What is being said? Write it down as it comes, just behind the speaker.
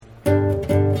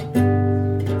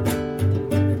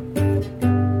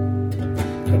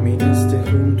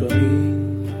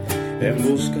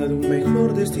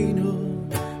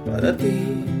para ti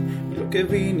lo que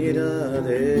viniera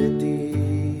de ti.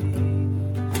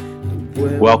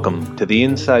 Welcome to the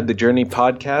Inside the Journey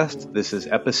podcast. This is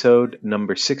episode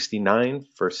number 69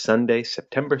 for Sunday,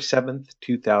 September 7th,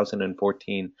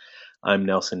 2014. I'm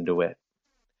Nelson DeWitt.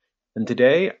 And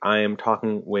today I am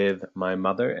talking with my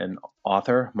mother and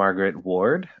author, Margaret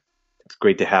Ward. It's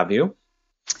great to have you.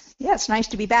 Yeah, it's nice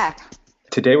to be back.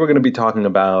 Today we're going to be talking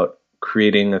about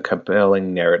creating a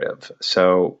compelling narrative.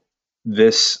 So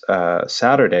this Friday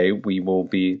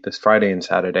and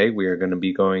Saturday, we are going to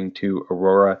be going to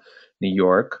Aurora, New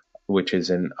York, which is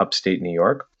in upstate New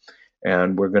York.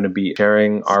 And we're going to be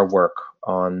sharing our work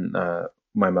on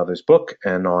my mother's book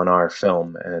and on our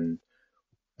film. And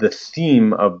the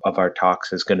theme of our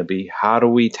talks is going to be, how do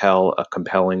we tell a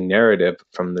compelling narrative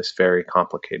from this very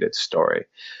complicated story?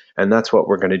 And that's what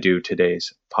we're going to do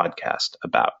today's podcast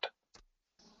about.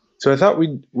 So I thought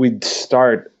we'd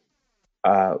start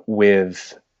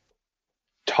with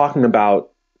talking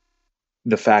about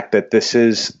the fact that this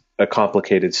is a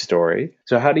complicated story.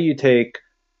 So how do you take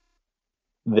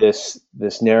this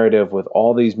narrative with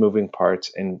all these moving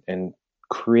parts and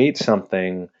create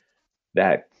something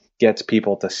that gets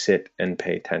people to sit and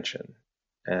pay attention?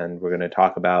 And we're going to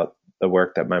talk about the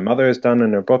work that my mother has done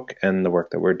in her book and the work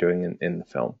that we're doing in the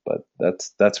film. But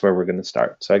that's where we're going to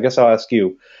start. So I guess I'll ask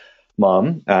you,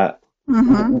 Mom,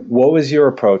 what was your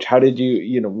approach? How did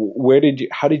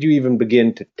how did you even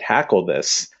begin to tackle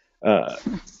this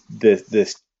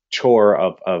chore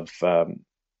of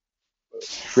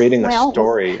creating a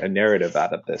story, a narrative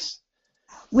out of this?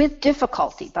 With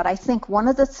difficulty, but I think one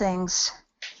of the things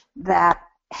that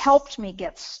helped me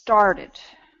get started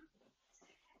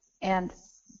and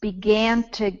began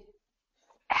to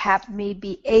have me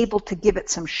be able to give it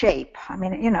some shape. I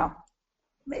mean,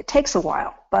 it takes a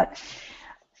while, but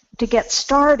to get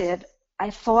started, I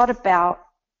thought about,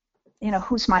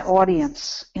 who's my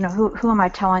audience? Who am I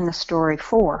telling the story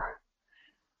for?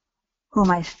 Who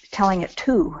am I telling it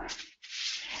to?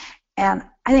 And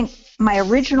I think my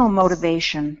original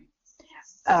motivation,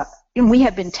 and we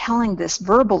had been telling this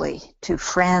verbally to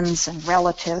friends and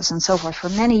relatives and so forth for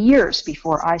many years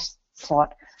before I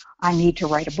thought I need to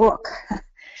write a book.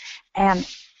 And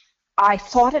I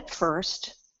thought at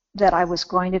first that I was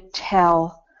going to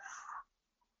tell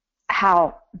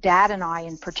how Dad and I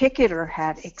in particular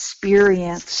had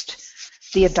experienced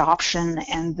the adoption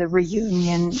and the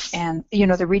reunion and,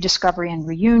 the rediscovery and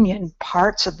reunion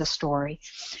parts of the story,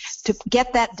 to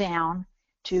get that down,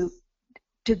 to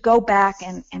go back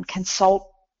and consult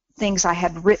things I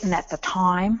had written at the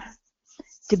time,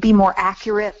 to be more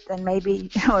accurate than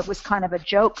maybe, it was kind of a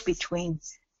joke between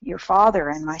your father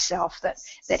and myself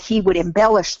that he would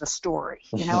embellish the story,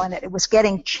 and that it was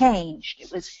getting changed.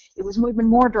 It was even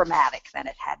more dramatic than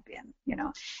it had been,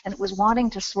 and it was wanting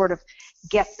to sort of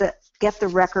get the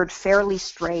record fairly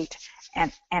straight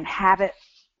and have it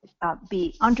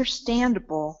be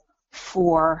understandable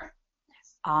for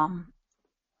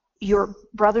your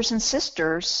brothers and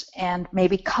sisters and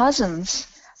maybe cousins,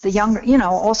 the younger,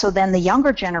 also then the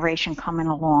younger generation coming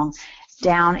along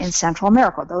down in Central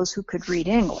America, those who could read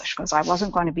English, because I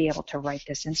wasn't going to be able to write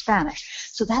this in Spanish.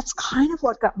 So that's kind of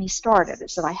what got me started,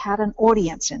 is that I had an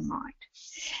audience in mind.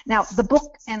 Now, the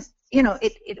book, and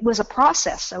it was a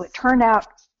process, so it turned out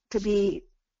to be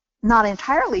not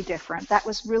entirely different. That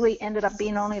was really ended up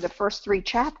being only the first 3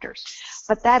 chapters.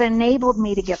 But that enabled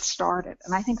me to get started.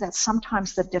 And I think that's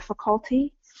sometimes the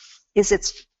difficulty,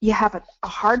 is you have a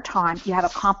hard time. You have a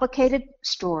complicated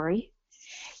story.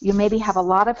 You maybe have a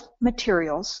lot of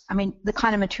materials. I mean, the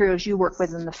kind of materials you work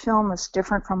with in the film is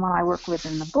different from what I work with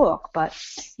in the book, but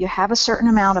you have a certain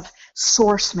amount of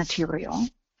source material.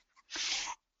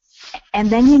 And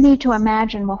then you need to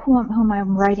imagine, well, who am I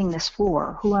writing this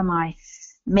for? Who am I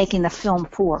making the film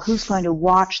for? Who's going to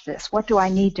watch this? What do I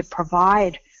need to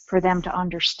provide for them to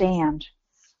understand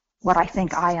what I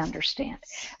think I understand?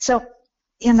 So,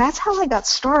 and that's how I got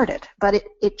started, but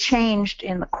it changed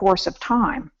in the course of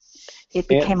time. It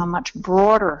became a much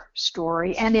broader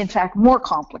story and, in fact, more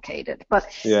complicated. But,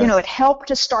 it helped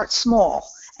to start small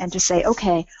and to say,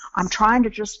 okay, I'm trying to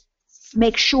just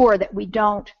make sure that we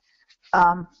don't,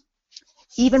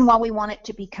 even while we want it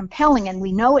to be compelling, and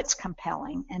we know it's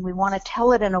compelling, and we want to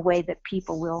tell it in a way that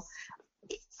people will,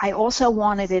 I also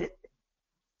wanted it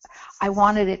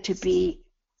to be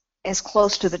as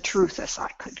close to the truth as I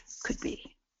could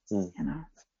be.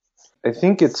 I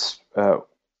think it's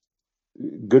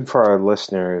good for our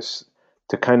listeners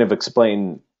to kind of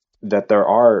explain that there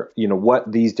are,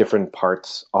 what these different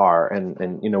parts are.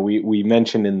 And we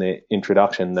mentioned in the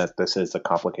introduction that this is a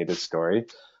complicated story,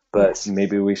 but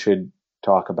maybe we should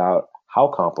talk about how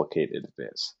complicated it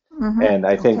is. Mm-hmm. And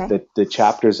I think Okay. that the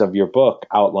chapters of your book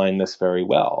outline this very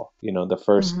well. The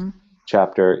first Mm-hmm.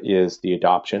 chapter is the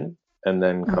adoption, and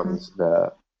then Mm-hmm. comes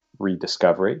the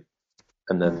rediscovery,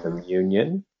 and then the Mm-hmm.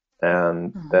 reunion,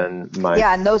 and Mm-hmm. then my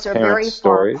Yeah, and those are parents' very far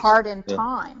stories. apart in Yeah,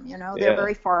 time. They're yeah.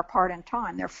 very far apart in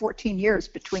time. There are 14 years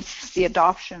between the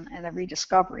adoption and the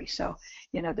rediscovery. So,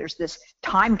 there's this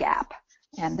time gap,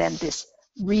 and then this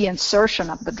reinsertion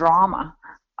of the drama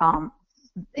um,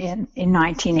 in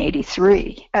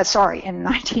 1983. In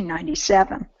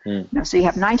 1997. So you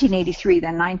have 1983,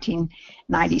 then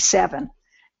 1997,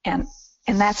 and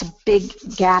that's a big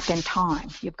gap in time.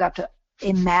 You've got to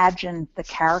imagine the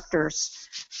characters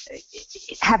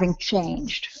having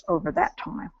changed over that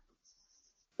time.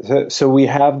 So we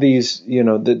have these,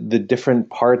 the different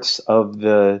parts of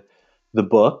the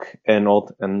book and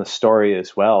the story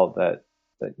as well that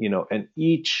and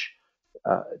each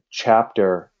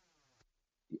chapter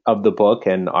of the book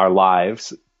and our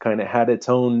lives kind of had its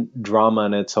own drama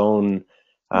and its own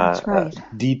That's right.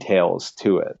 details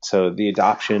to it. So the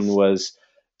adoption was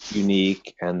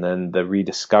unique, and then the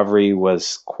rediscovery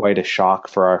was quite a shock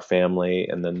for our family,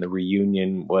 and then the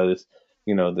reunion was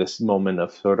this moment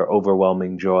of sort of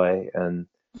overwhelming joy, and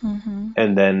Mm-hmm.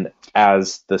 and then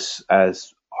as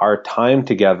our time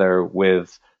together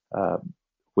with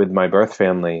my birth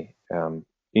family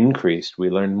increased, we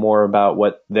learned more about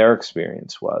what their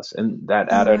experience was, and that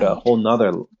added a Right. whole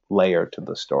nother layer to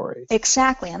the story.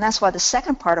 Exactly, and that's why the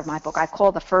second part of my book, I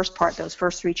call the first part, those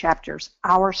first 3 chapters,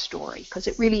 Our Story, because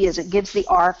it really is. It gives the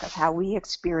arc of how we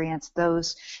experience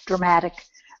those dramatic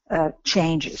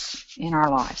changes in our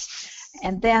lives.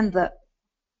 And then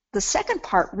the second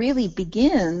part really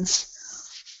begins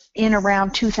in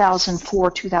around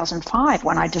 2004, 2005,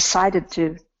 when I decided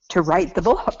to write the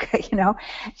book,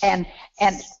 and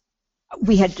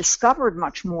we had discovered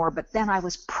much more, but then I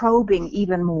was probing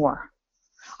even more.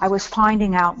 I was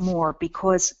finding out more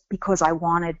because I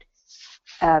wanted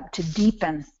to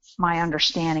deepen my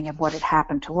understanding of what had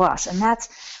happened to us. And that's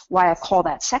why I call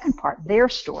that second part Their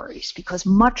Stories, because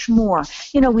much more,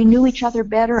 we knew each other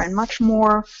better and much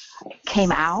more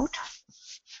came out.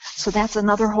 So that's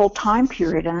another whole time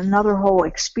period and another whole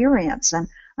experience and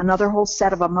another whole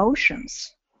set of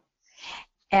emotions.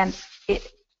 And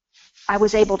I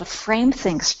was able to frame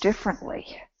things differently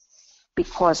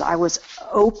because I was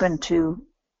open to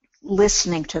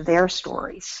listening to their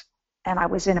stories, and I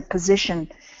was in a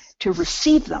position to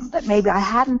receive them that maybe I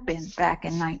hadn't been back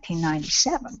in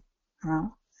 1997.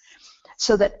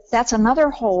 So that's another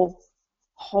whole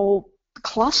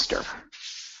cluster.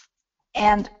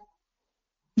 And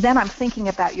then I'm thinking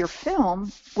about your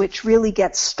film, which really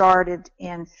gets started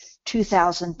in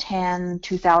 2010,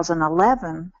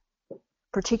 2011,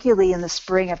 particularly in the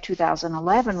spring of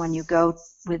 2011 when you go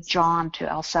with John to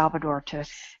El Salvador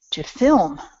to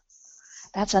film.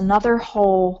 That's another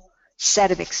whole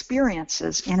set of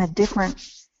experiences in a different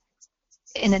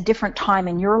time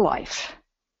in your life.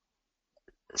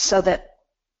 So that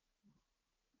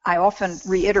I often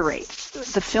reiterate,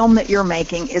 the film that you're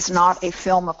making is not a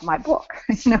film of my book.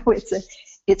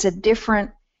 It's a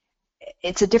different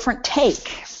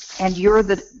take, and you're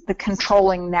the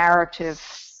controlling narrative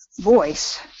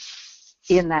voice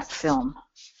in that film.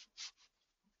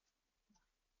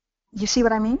 You see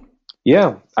what I mean?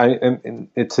 Yeah, and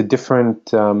it's a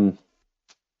different.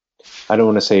 I don't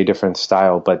want to say a different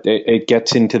style, but it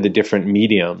gets into the different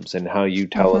mediums and how you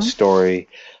tell a story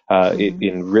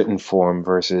in written form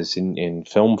versus in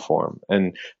film form.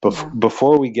 And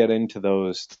before we get into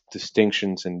those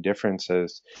distinctions and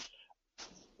differences,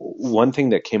 one thing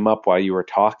that came up while you were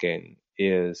talking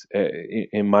is,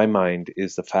 in my mind,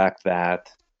 is the fact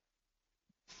that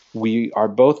we are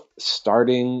both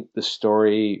starting the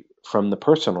story from the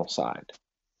personal side.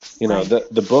 Right.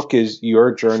 The book is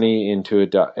your journey in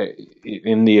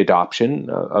the adoption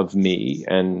of me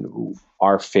and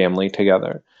our family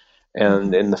together.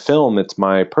 And in the film, it's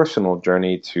my personal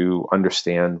journey to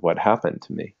understand what happened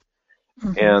to me.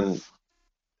 And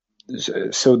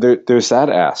so there's that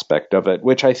aspect of it,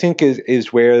 which I think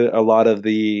is where a lot of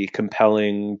the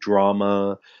compelling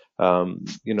drama,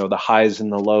 the highs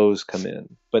and the lows come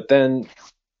in. But then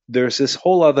there's this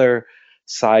whole other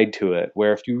side to it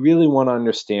where if you really want to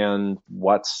understand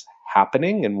what's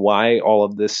happening and why all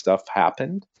of this stuff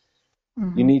happened,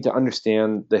 you need to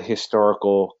understand the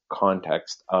historical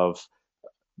context of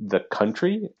the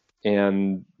country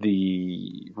and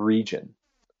the region.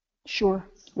 Sure.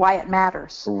 Why it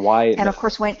matters. Why it and of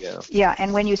course, when yeah.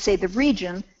 and when you say the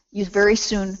region, you very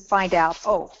soon find out,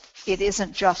 oh, it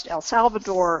isn't just El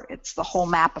Salvador, it's the whole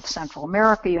map of Central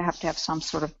America. You have to have some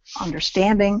sort of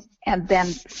understanding. And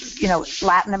then,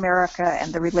 Latin America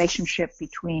and the relationship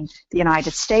between the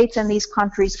United States and these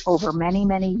countries over many,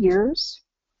 many years.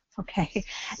 Okay.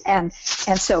 And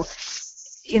so,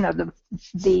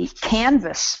 the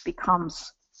canvas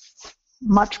becomes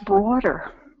much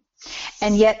broader.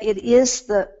 And yet it is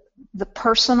the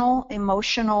personal,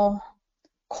 emotional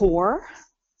core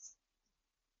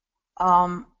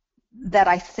that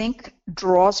I think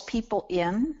draws people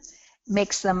in,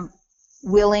 makes them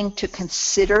willing to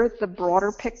consider the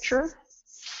broader picture,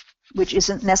 which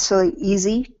isn't necessarily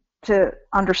easy to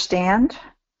understand.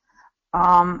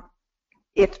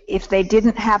 If they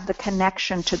didn't have the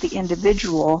connection to the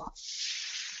individual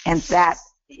and that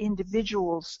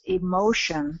individual's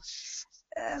emotion,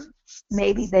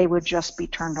 maybe they would just be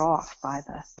turned off by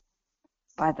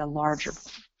the larger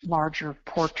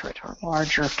portrait or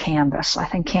larger canvas. I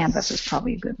think canvas is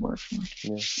probably a good word for it.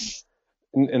 Yeah.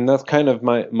 And that's kind of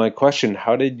my question.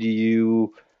 How did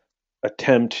you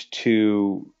attempt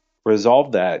to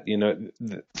resolve that? You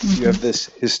have this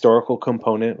historical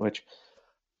component, which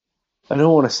I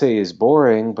don't want to say is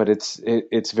boring, but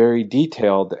it's very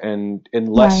detailed. And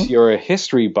unless you're a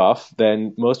history buff,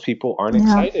 then most people aren't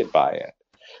excited by it.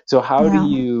 So how do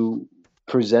you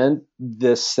present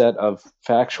this set of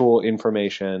factual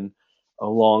information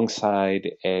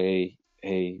alongside a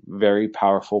very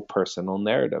powerful personal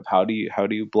narrative? How do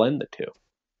you blend the two?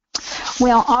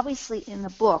 Well, obviously in a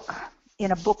book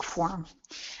form,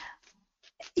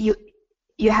 you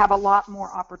have a lot more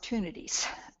opportunities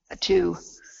to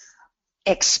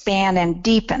expand and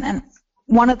deepen. And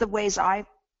one of the ways I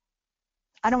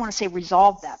don't want to say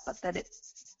resolve that, but that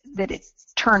it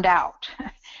turned out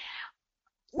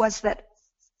was that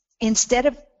instead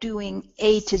of doing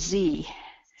A to Z,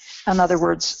 in other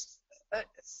words,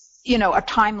 a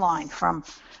timeline from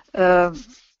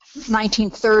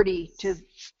 1930 to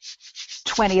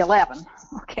 2011,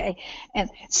 okay, and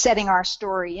setting our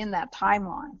story in that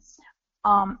timeline,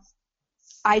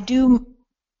 I do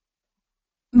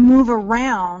move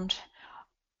around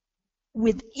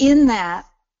within that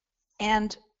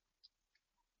and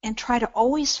try to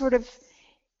always sort of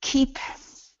keep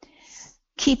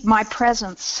my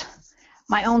presence,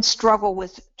 my own struggle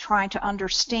with trying to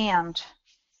understand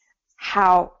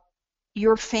how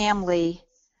your family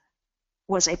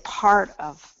was a part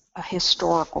of a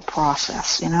historical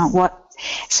process,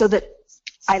 so that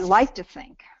I like to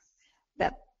think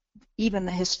that even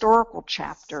the historical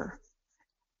chapter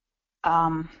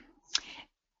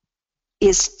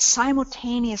is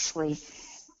simultaneously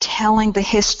telling the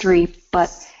history,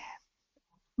 but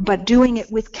doing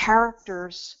it with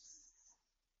characters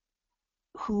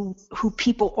who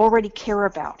people already care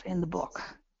about in the book.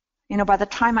 By the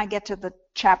time I get to the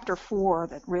chapter 4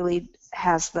 that really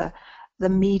has the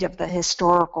meat of the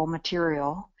historical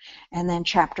material, and then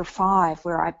chapter 5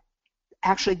 where I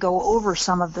actually go over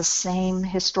some of the same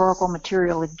historical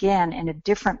material again in a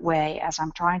different way as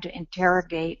I'm trying to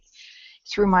interrogate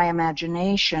through my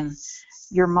imagination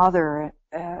your mother,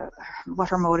 what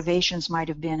her motivations might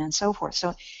have been, and so forth.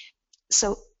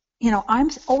 So I'm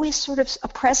always sort of a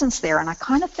presence there, and I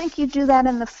kind of think you do that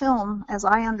in the film, as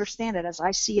I understand it, as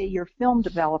I see your film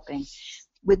developing,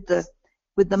 with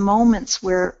the moments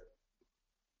where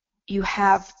you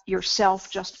have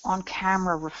yourself just on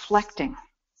camera reflecting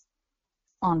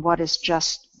on what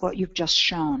you've just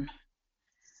shown.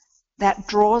 That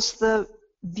draws the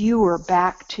viewer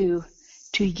back to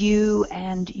you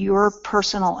and your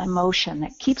personal emotion.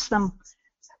 That keeps them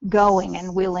going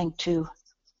and willing to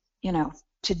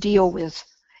deal with.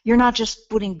 You're not just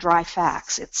putting dry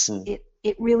facts.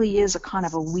 It really is a kind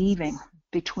of a weaving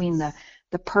between the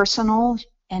personal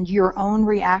and your own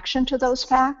reaction to those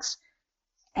facts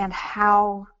and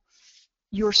how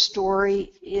your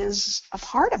story is a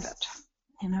part of it.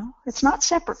 It's not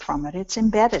separate from it. It's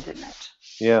embedded in it.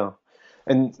 Yeah.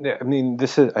 And I mean,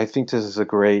 I think this is a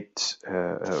great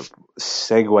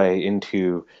segue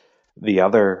into the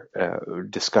other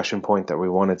discussion point that we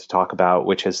wanted to talk about,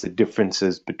 which is the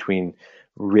differences between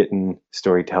written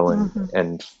storytelling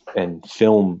and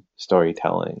film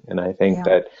storytelling. And I think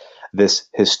that this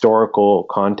historical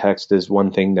context is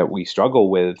one thing that we struggle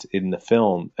with in the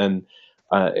film, and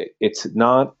it's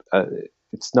not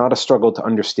a struggle to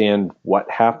understand what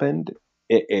happened.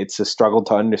 It's a struggle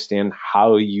to understand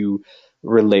how you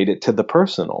relate it to the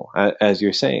personal, as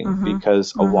you're saying,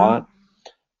 because a lot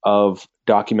of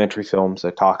documentary films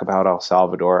that talk about El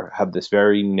Salvador have this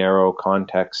very narrow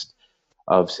context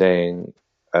of saying,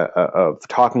 of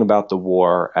talking about the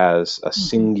war as a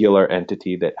singular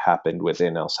entity that happened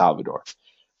within El Salvador.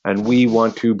 And we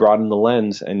want to broaden the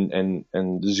lens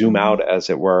and zoom out, as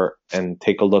it were, and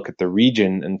take a look at the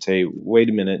region and say, wait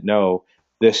a minute, no,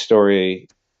 this story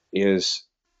is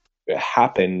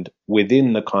happened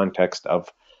within the context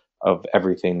of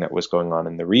everything that was going on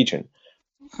in the region.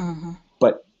 Mm-hmm.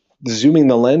 But zooming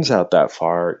the lens out that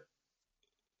far,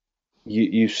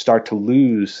 you start to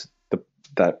lose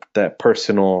that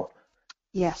personal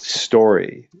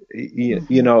story.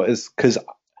 You know, is because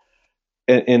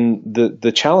and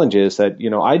the challenge is that, you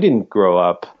know, I didn't grow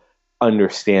up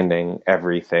understanding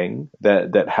everything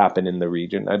that happened in the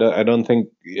region. I don't think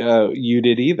you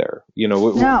did either. You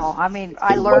know, no, I mean,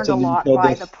 I learned a lot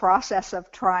by the process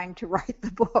of trying to write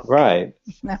the book. Right.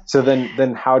 You know? So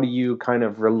then how do you kind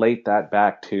of relate that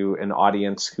back to an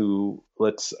audience who,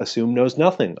 let's assume, knows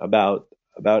nothing about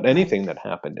anything that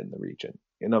happened in the region?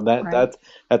 You know, that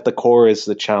at the core is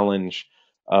the challenge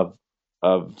of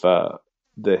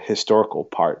the historical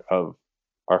part of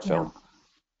our film.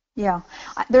 Yeah.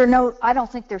 I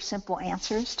don't think there's simple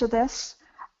answers to this,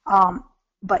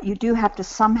 but you do have to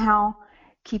somehow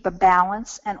keep a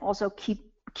balance, and also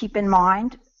keep in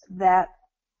mind that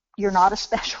you're not a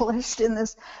specialist in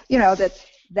this, you know,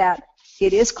 that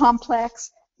it is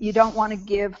complex. You don't want to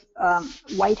give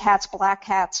white hats, black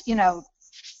hats, you know.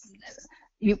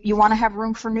 You want to have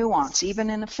room for nuance,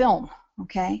 even in a film,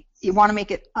 okay? You want to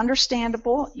make it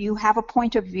understandable. You have a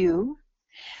point of view,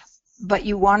 but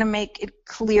you want to make it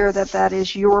clear that that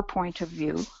is your point of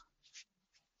view.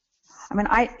 I mean,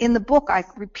 in the book, I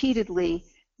repeatedly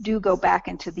do go back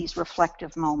into these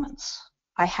reflective moments.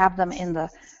 I have them in the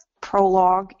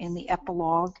prologue, in the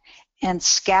epilogue, and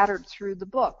scattered through the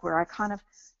book, where I kind of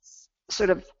sort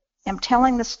of am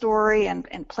telling the story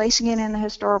and placing it in the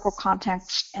historical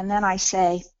context, and then I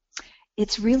say,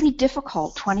 it's really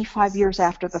difficult 25 years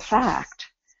after the fact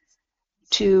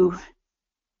to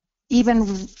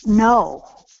even know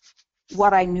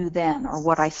what I knew then or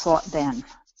what I thought then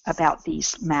about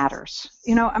these matters.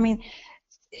 You know, I mean,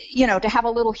 you know, to have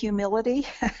a little humility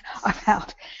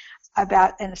about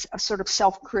and a sort of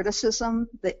self-criticism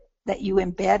that you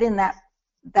embed in that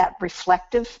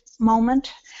reflective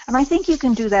moment. And I think you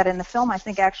can do that in the film. I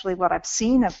think actually what I've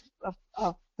seen of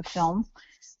the film,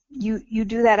 you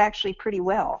do that actually pretty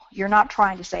well. You're not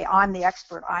trying to say, I'm the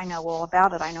expert, I know all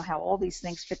about it, I know how all these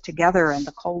things fit together in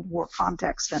the Cold War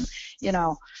context, and, you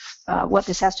know, what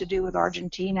this has to do with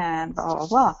Argentina and blah, blah,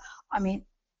 blah. I mean,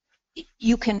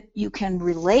 you can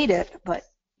relate it, but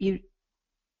you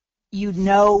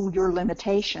know your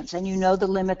limitations, and you know the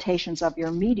limitations of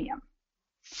your medium.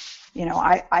 You know,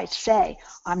 I say,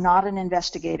 I'm not an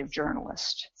investigative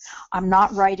journalist. I'm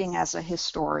not writing as a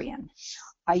historian.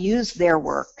 I use their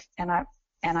work, and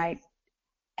I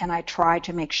try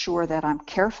to make sure that I'm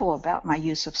careful about my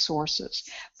use of sources,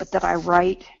 but that I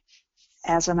write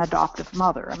as an adoptive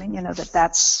mother. I mean, you know,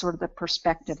 that's sort of the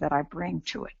perspective that I bring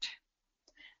to it.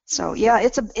 So yeah,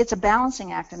 it's a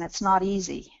balancing act, and it's not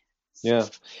easy. Yeah,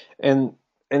 and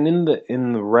in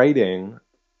the writing,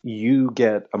 you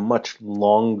get a much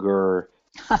longer,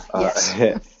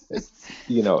 yes.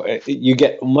 You know, you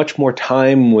get much more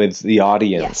time with the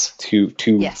audience to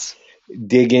yes.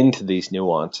 dig into these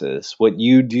nuances. What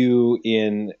you do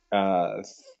in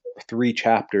 3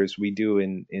 chapters, we do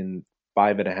in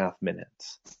 5.5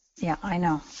 minutes. Yeah, I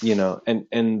know. You know,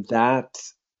 and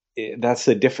that's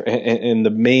the difference. And the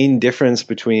main difference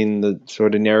between the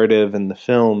sort of narrative and the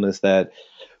film is that,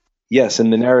 yes, in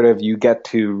the narrative you get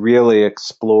to really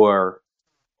explore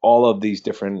all of these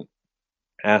different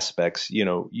aspects, you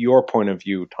know, your point of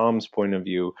view, Tom's point of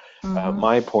view,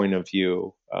 my point of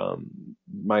view,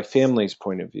 my family's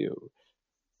point of view.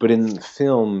 But in the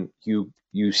film,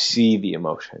 you see the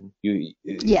emotion.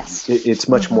 It's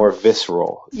much more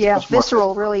visceral. Yeah,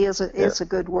 visceral really is a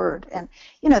good word. And,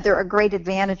 you know, there are great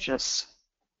advantages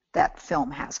that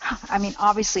film has. I mean,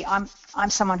 obviously, I'm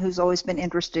someone who's always been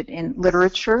interested in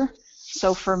literature.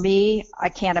 So for me, I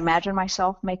can't imagine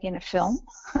myself making a film.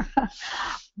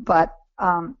 But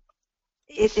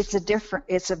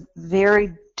it's a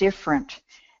very different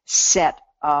set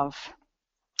of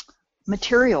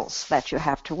materials that you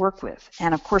have to work with.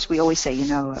 And of course, we always say, you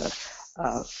know,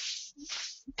 a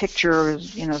picture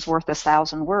is, you know, is worth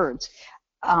 1,000 words.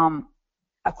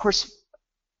 Of course,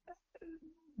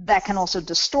 that can also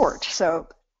distort. So,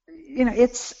 you know,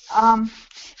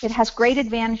 it has great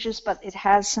advantages, but it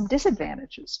has some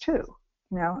disadvantages too.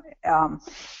 You know,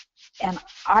 and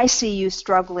I see you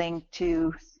struggling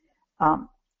to,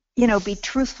 you know, be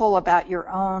truthful about your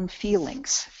own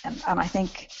feelings, and I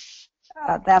think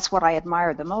that's what I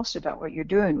admire the most about what you're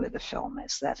doing with the film,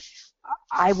 is that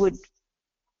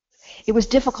it was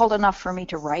difficult enough for me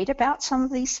to write about some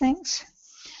of these things,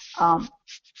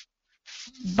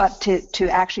 but to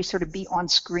actually sort of be on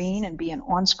screen and be an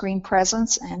on-screen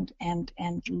presence and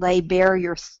lay bare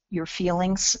your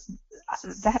feelings,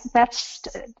 that's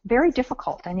very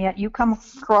difficult. And yet you come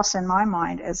across in my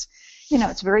mind as,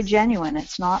 it's very genuine.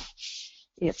 It's not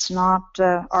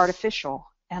artificial.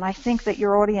 And I think that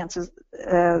your audience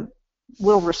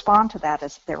will respond to that,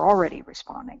 as they're already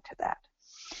responding to that.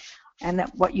 And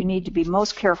that what you need to be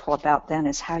most careful about then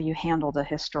is how you handle the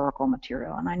historical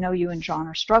material. And I know you and John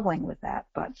are struggling with that,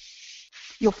 but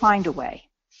you'll find a way.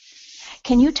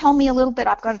 Can you tell me a little bit,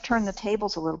 I've got to turn the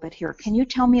tables a little bit here, can you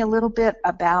tell me a little bit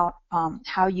about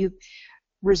how you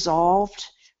resolved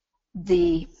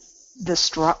the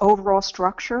overall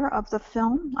structure of the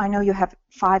film? I know you have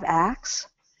 5 acts.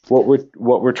 What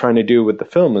we're trying to do with the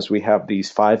film is we have these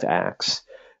 5 acts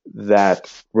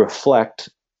that reflect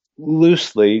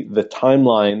loosely the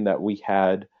timeline that we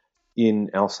had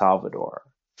in El Salvador.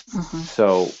 Mm-hmm.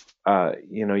 So,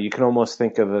 you can almost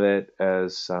think of it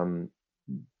as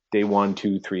day 1,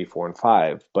 2, 3, 4, and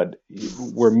 5, but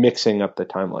we're mixing up the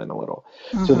timeline a little.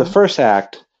 Mm-hmm. So the first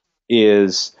act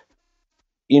is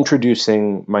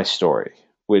introducing my story,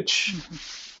 which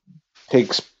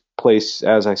takes place,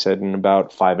 as I said, in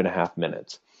about 5.5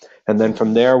 minutes. And then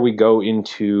from there, we go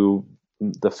into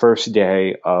the first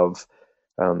day of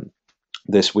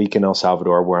this week in El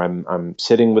Salvador, where I'm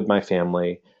sitting with my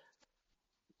family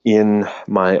in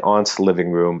my aunt's living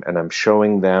room, and I'm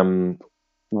showing them,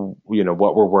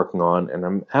 what we're working on, and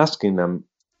I'm asking them,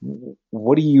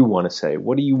 what do you want to say?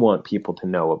 What do you want people to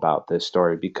know about this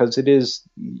story? Because it is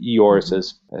yours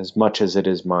as much as it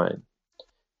is mine.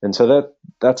 And so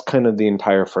that's kind of the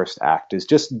entire first act, is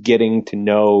just getting to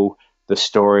know the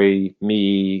story,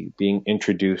 me being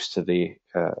introduced to the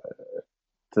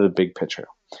big picture.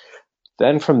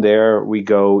 Then from there, we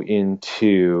go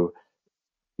into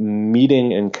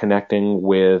meeting and connecting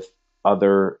with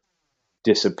other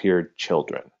disappeared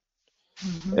children.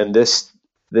 Mm-hmm. And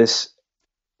this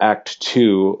act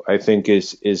 2, I think,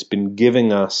 is been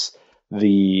giving us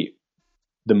the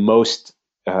most,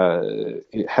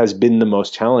 it has been the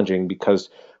most challenging, because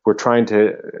we're trying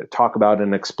to talk about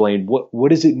and explain what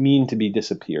does it mean to be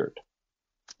disappeared.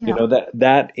 Yeah.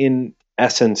 That in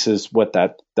essence is what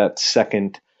that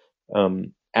second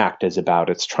act is about.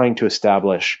 It's trying to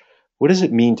establish, what does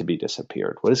it mean to be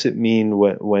disappeared? What does it mean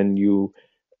when you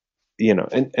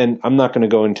and I'm not going to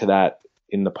go into that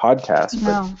in the podcast,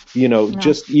 but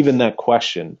just even that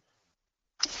question.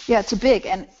 Yeah, it's a big,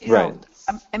 and right.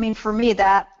 I mean, for me,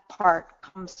 that part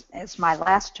comes as my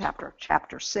last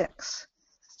chapter 6,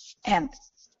 and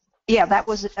that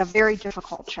was a very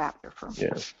difficult chapter for me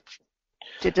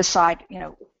to decide,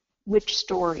 which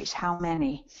stories, how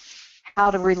many,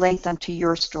 how to relate them to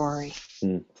your story.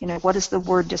 What does the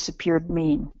word disappeared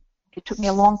mean? It took me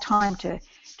a long time to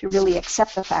really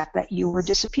accept the fact that you were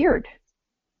disappeared.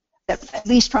 That, at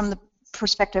least from the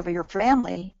perspective of your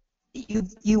family,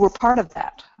 you were part of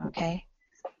that, okay?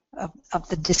 Of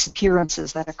the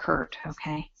disappearances that occurred,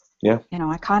 okay? Yeah.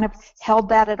 I kind of held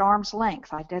that at arm's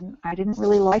length. I didn't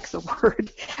really like the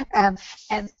word, and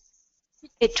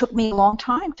it took me a long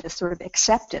time to sort of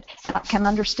accept it. And I can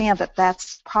understand that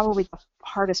that's probably the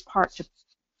hardest part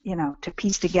to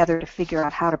piece together, to figure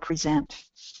out how to present.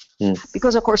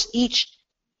 Because, of course, each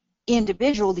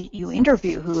individual that you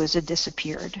interview who is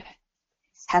disappeared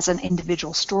has an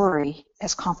individual story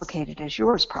as complicated as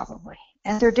yours, probably.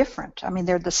 And they're different. I mean,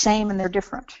 they're the same and they're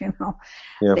different,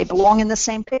 Yeah. They belong in the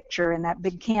same picture in that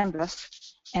big canvas,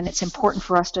 and it's important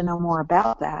for us to know more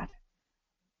about that.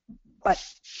 But,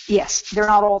 yes, they're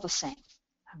not all the same,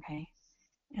 okay?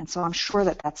 And so I'm sure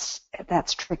that's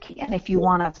tricky. And if you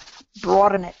want to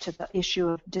broaden it to the issue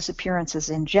of disappearances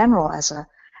in general as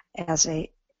a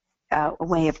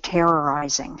way of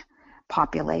terrorizing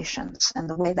populations, and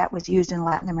the way that was used in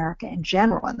Latin America in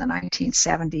general in the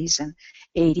 1970s and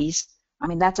 80s, I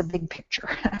mean, that's a big picture.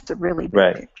 That's a really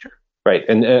big picture. Right,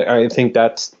 and I think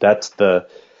that's the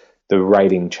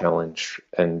writing challenge,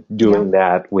 and doing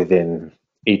that within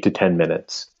 8 to 10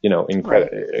 minutes,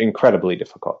 incredibly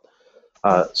difficult.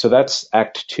 So that's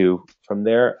Act 2. From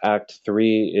there, Act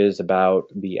 3 is about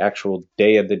the actual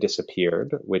day of the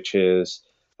disappeared, which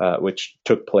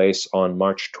took place on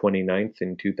March 29th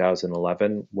in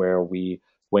 2011, where we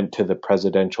went to the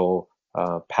presidential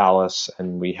palace,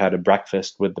 and we had a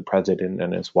breakfast with the president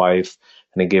and his wife,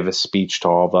 and he gave a speech to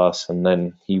all of us, and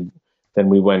then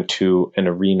we went to an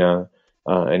arena,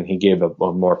 and he gave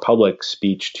a more public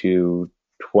speech to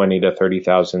 20 to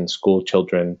 30,000 school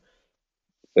children,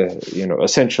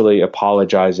 essentially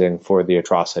apologizing for the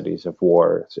atrocities of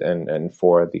war and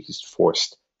for these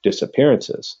forced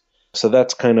disappearances. So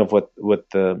that's kind of what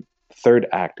the third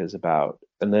act is about.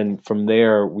 And then from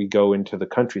there, we go into the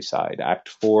countryside. Act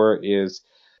 4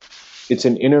 it's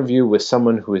an interview with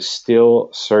someone who is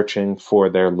still searching for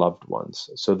their loved ones.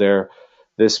 So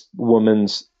this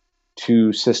woman's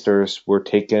two sisters were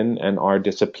taken and are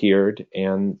disappeared,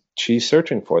 and she's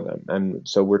searching for them. And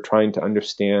so we're trying to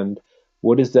understand,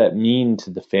 what does that mean to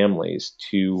the families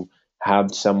to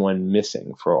have someone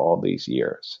missing for all these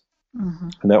years? Mm-hmm.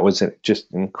 And that was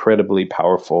just incredibly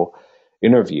powerful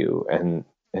interview. And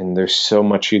there's so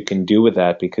much you can do with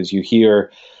that, because you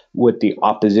hear what the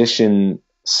opposition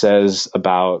says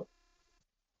about,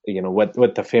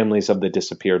 what the families of the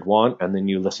disappeared want, and then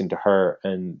you listen to her,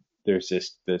 and there's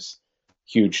this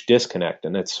huge disconnect.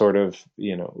 And it's sort of,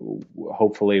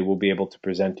 hopefully we'll be able to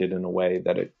present it in a way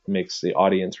that it makes the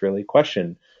audience really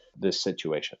question this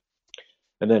situation.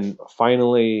 And then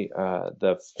finally,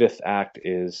 the fifth act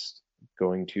is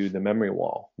going to the memory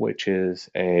wall, which is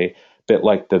a bit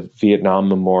like the Vietnam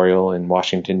Memorial in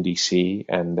Washington, D.C.,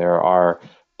 and there are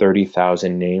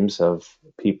 30,000 names of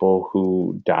people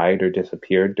who died or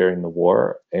disappeared during the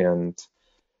war. And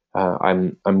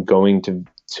I'm going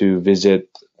to visit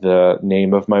the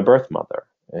name of my birth mother.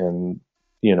 And,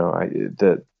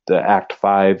 the Act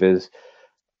 5 is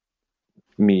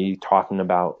me talking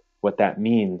about what that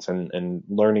means, and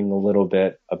learning a little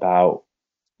bit about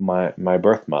my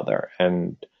birth mother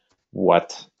and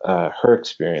what her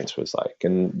experience was like.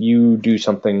 And you do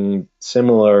something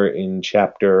similar in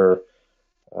chapter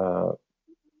 5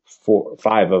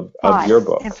 of your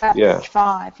book. In fact, yeah.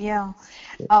 5, yeah.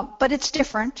 But it's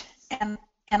different, and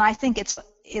I think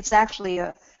it's actually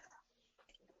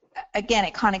again,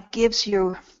 it kind of gives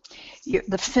you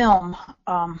the film.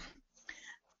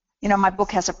 My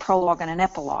book has a prologue and an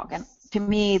epilogue, and to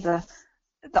me, the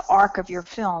arc of your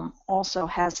film also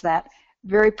has that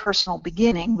very personal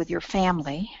beginning with your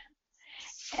family,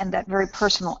 and that very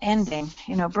personal ending.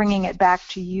 Bringing it back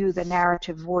to you, the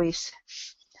narrative voice,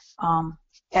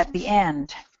 at the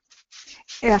end,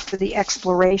 after the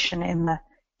exploration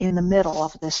in the middle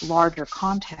of this larger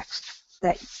context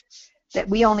that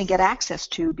we only get access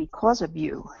to because of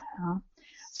you.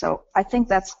 So I think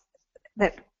that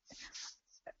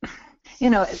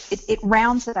it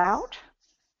rounds it out.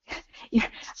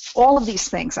 All of these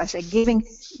things, I say, giving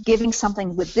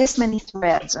something with this many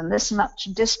threads and this much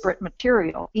disparate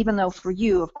material, even though for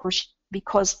you, of course,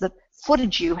 because the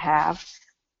footage you have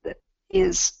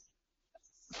is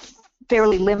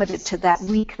fairly limited to that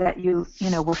week that you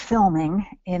were filming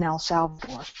in El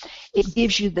Salvador, it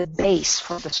gives you the base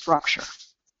for the structure.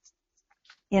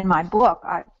 In my book,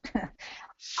 I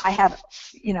have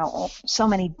so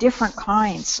many different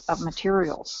kinds of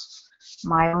materials.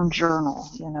 My own journal,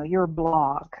 your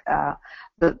blog,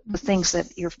 the things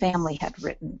that your family had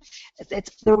written.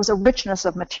 There was a richness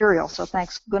of material, so thank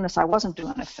goodness I wasn't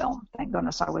doing a film. Thank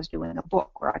goodness I was doing a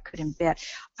book where I could embed.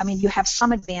 I mean, you have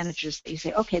some advantages that you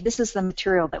say, okay, this is the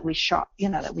material that we shot,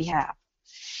 that we have.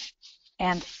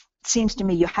 And it seems to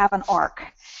me you have an arc,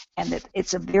 and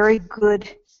it's a very good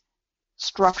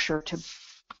structure to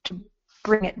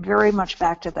bring it very much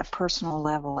back to the personal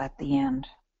level at the end.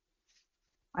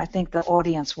 I think the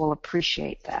audience will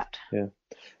appreciate that. Yeah.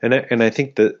 And I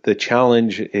think that the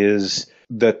challenge is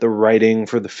that the writing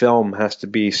for the film has to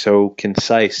be so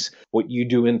concise. What you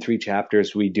do in 3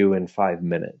 chapters, we do in 5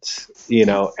 minutes,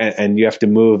 and you have to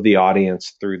move the audience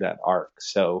through that arc.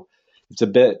 So it's a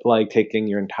bit like taking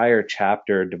your entire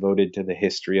chapter devoted to the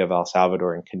history of El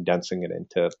Salvador and condensing it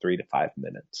into 3 to 5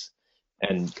 minutes.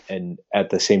 And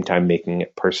at the same time making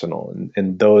it personal,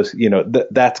 and those,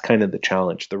 that's kind of the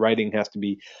challenge. The writing has to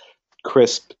be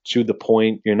crisp, to the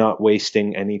point. You're not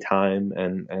wasting any time,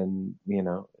 and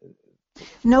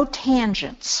no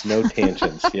tangents. No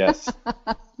tangents. Yes.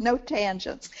 No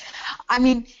tangents. I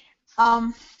mean,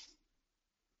 I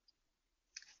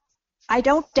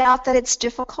don't doubt that it's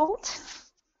difficult,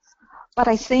 but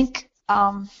I think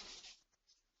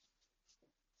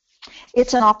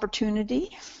it's an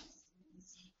opportunity.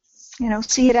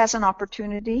 See it as an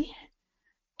opportunity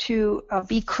to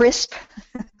be crisp,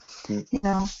 to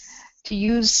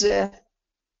use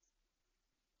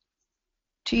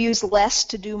less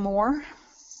to do more,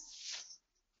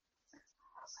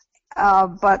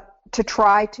 but to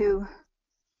try to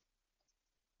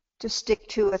stick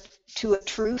to a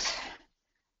truth,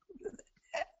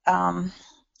 to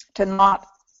not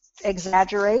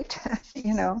exaggerate.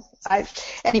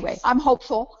 Anyway, I'm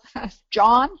hopeful.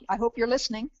 John, I hope you're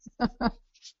listening.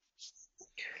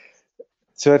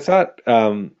 So I thought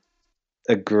a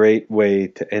great way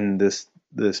to end this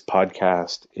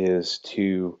podcast is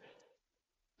to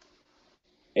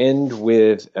end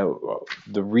with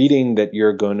the reading that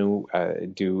you're going to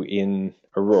do in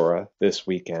Aurora this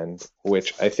weekend,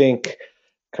 which I think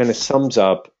kind of sums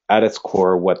up at its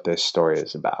core what this story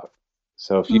is about.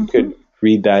 So if you could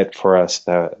read that for us,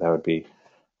 that would be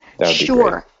great.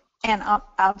 Sure. And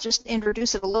I'll just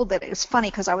introduce it a little bit. It's funny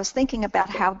because I was thinking about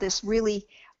how this really,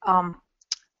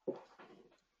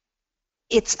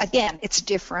 it's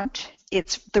different.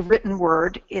 It's the written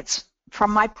word. It's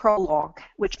from my prologue,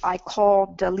 which I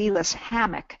call Dalila's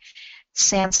Hammock,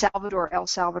 San Salvador, El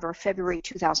Salvador, February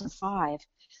 2005.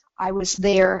 I was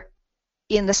there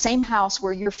in the same house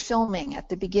where you're filming at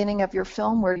the beginning of your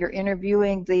film, where you're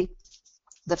interviewing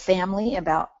the family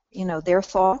about, their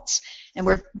thoughts, and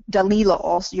where Dalila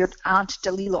also, your aunt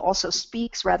Dalila also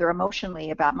speaks rather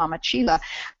emotionally about Mama Chila.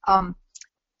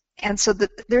 And so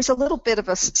there's a little bit of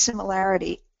a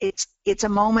similarity. It's a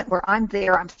moment where I'm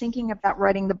there, I'm thinking about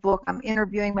writing the book, I'm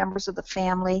interviewing members of the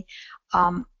family,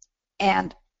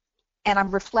 and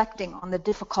I'm reflecting on the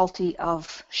difficulty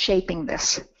of shaping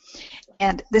this.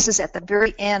 And this is at the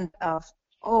very end of,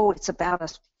 it's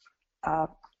about a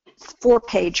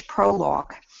 4-page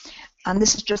prologue. And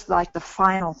this is just like the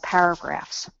final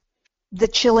paragraphs. The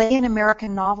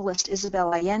Chilean-American novelist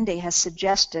Isabel Allende has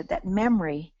suggested that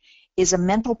memory is a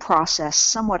mental process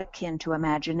somewhat akin to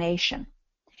imagination.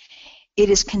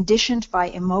 It is conditioned by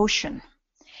emotion.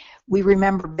 We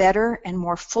remember better and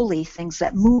more fully things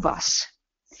that move us.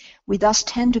 We thus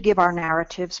tend to give our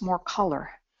narratives more color,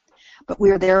 but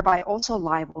we are thereby also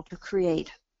liable to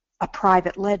create a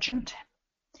private legend.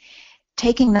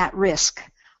 Taking that risk,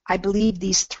 I believe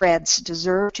these threads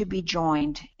deserve to be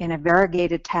joined in a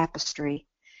variegated tapestry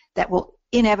that will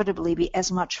inevitably be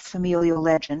as much familial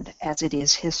legend as it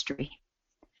is history.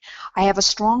 I have a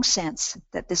strong sense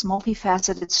that this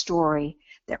multifaceted story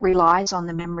that relies on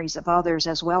the memories of others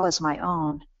as well as my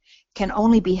own can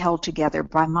only be held together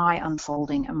by my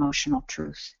unfolding emotional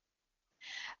truth.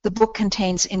 The book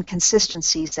contains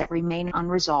inconsistencies that remain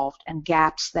unresolved and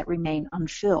gaps that remain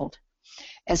unfilled,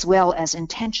 as well as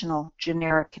intentional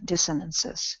generic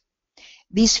dissonances.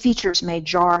 These features may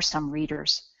jar some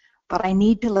readers, but I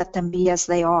need to let them be as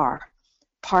they are,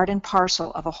 part and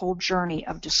parcel of a whole journey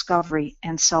of discovery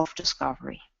and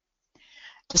self-discovery.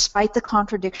 Despite the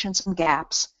contradictions and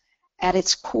gaps, at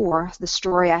its core, the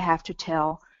story I have to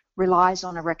tell relies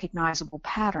on a recognizable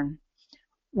pattern,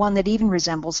 one that even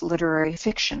resembles literary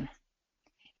fiction.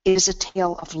 It is a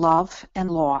tale of love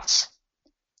and loss,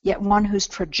 yet one whose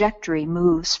trajectory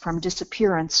moves from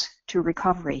disappearance to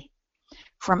recovery,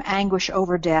 from anguish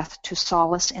over death to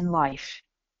solace in life.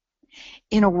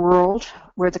 In a world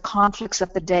where the conflicts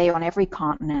of the day on every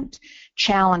continent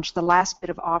challenge the last bit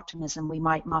of optimism we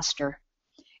might muster,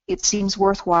 it seems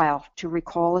worthwhile to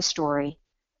recall a story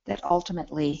that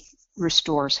ultimately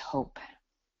restores hope.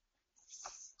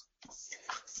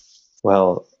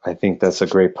 Well, I think that's a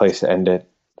great place to end it.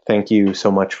 Thank you so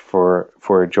much for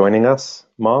joining us,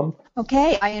 Mom.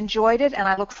 Okay, I enjoyed it, and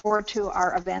I look forward to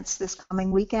our events this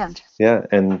coming weekend. Yeah,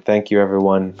 and thank you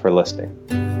everyone for listening.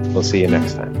 We'll see you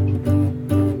next time.